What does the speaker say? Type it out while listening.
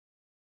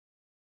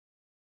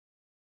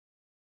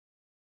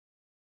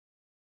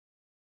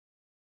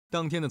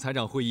当天的财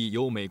长会议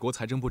由美国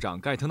财政部长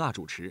盖特纳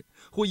主持，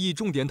会议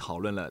重点讨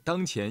论了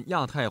当前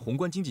亚太宏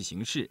观经济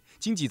形势、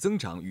经济增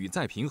长与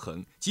再平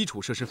衡、基础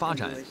设施发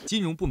展、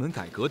金融部门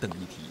改革等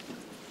议题。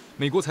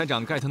美国财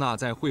长盖特纳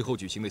在会后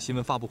举行的新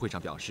闻发布会上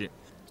表示，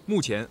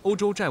目前欧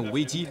洲债务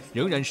危机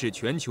仍然是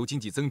全球经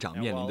济增长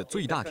面临的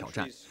最大挑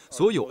战，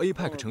所有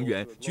Apec 成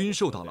员均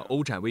受到了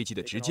欧债危机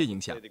的直接影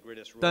响，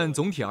但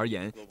总体而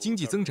言，经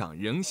济增长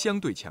仍相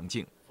对强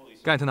劲。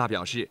盖特纳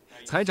表示，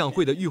财长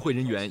会的与会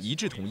人员一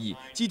致同意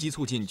积极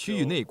促进区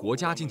域内国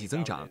家经济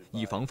增长，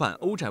以防范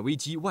欧债危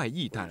机外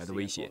溢带来的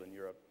威胁。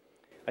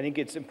I think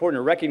it's important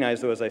to recognize,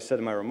 though, as I said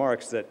in my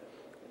remarks, that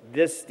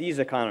these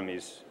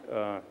economies,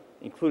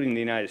 including the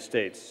United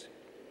States,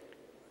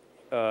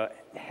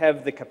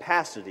 have the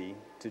capacity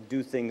to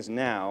do things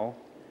now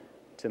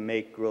to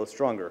make growth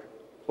stronger,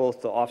 both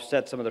to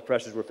offset some of the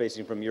pressures we're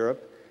facing from Europe,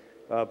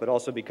 but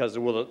also because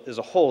the world as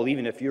a whole,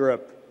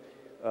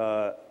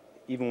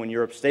 even when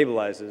Europe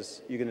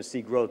stabilizes, you're going to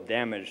see growth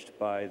damaged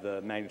by the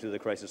magnitude of the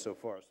crisis so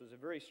far. So there's a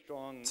very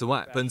strong. 此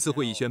外，本次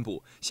会议宣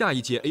布，下一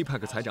届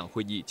Apec 财长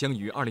会议将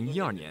于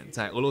2012年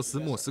在俄罗斯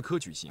莫斯科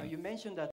举行。